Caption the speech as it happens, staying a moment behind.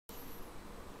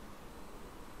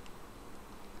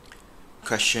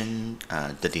Question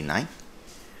 39.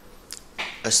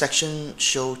 A section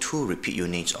show 2 repeat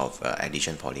units of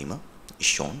addition polymer is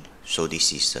shown. So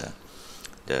this is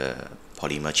the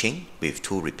polymer chain with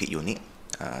 2 repeat unit.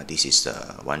 This is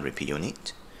one repeat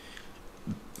unit.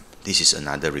 This is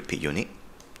another repeat unit.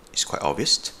 It's quite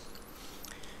obvious.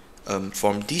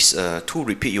 From this 2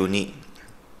 repeat unit,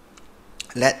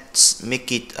 let's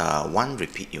make it one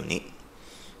repeat unit,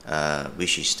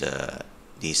 which is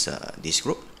this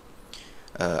group.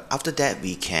 After that,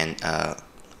 we can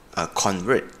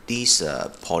convert this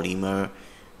polymer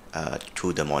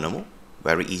to the monomer.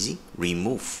 Very easy.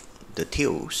 Remove the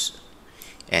tails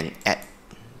and add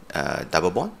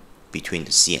double bond between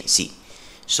the C and C.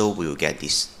 So we will get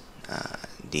this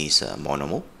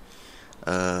monomer.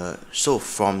 So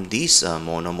from this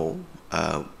monomer,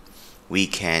 we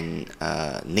can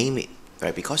name it,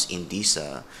 right? Because in this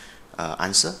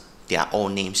answer, they are all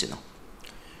names,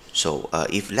 So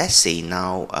if let's say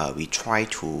now we try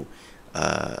to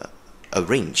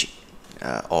arrange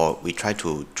or we try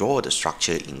to draw the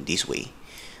structure in this way,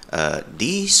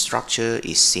 this structure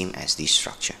is same as this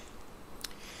structure.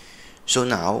 So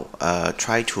now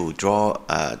try to draw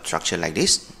a structure like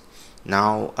this.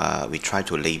 Now we try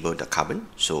to label the carbon.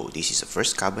 So this is the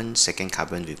first carbon, second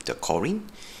carbon with the chlorine,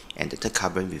 and the third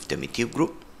carbon with the methyl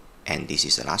group, and this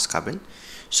is the last carbon.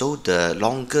 So the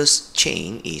longest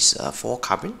chain is 4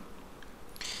 carbon,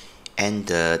 and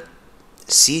the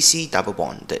CC double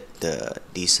bond,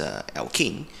 this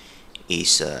alkene,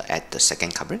 is at the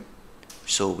second carbon.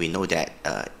 So we know that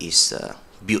is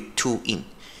built 2 in,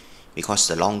 because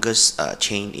the longest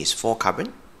chain is 4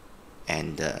 carbon,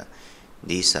 and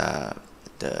this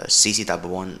the CC double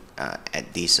bond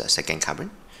at this second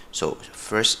carbon. So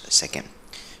first, second.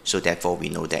 So therefore we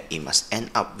know that it must end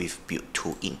up with built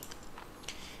 2 in.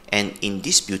 And in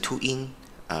this built 2 in,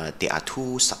 there are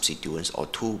 2 substituents or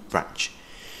 2 branch.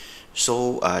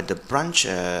 So the branch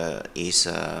is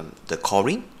the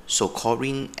chlorine. So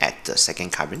chlorine at the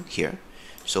second carbon here.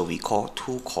 So we call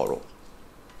 2-chloro.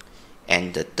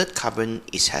 And the third carbon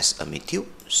has a methyl,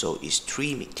 so it's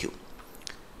 3-methyl.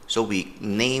 So we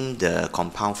name the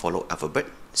compound follow alphabet,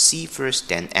 C first,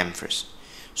 then M first.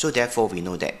 So therefore we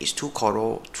know that it's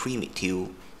 2-chloro, 3-methyl,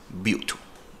 built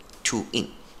 2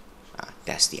 in.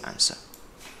 That's the answer.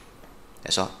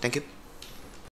 That's all. Thank you.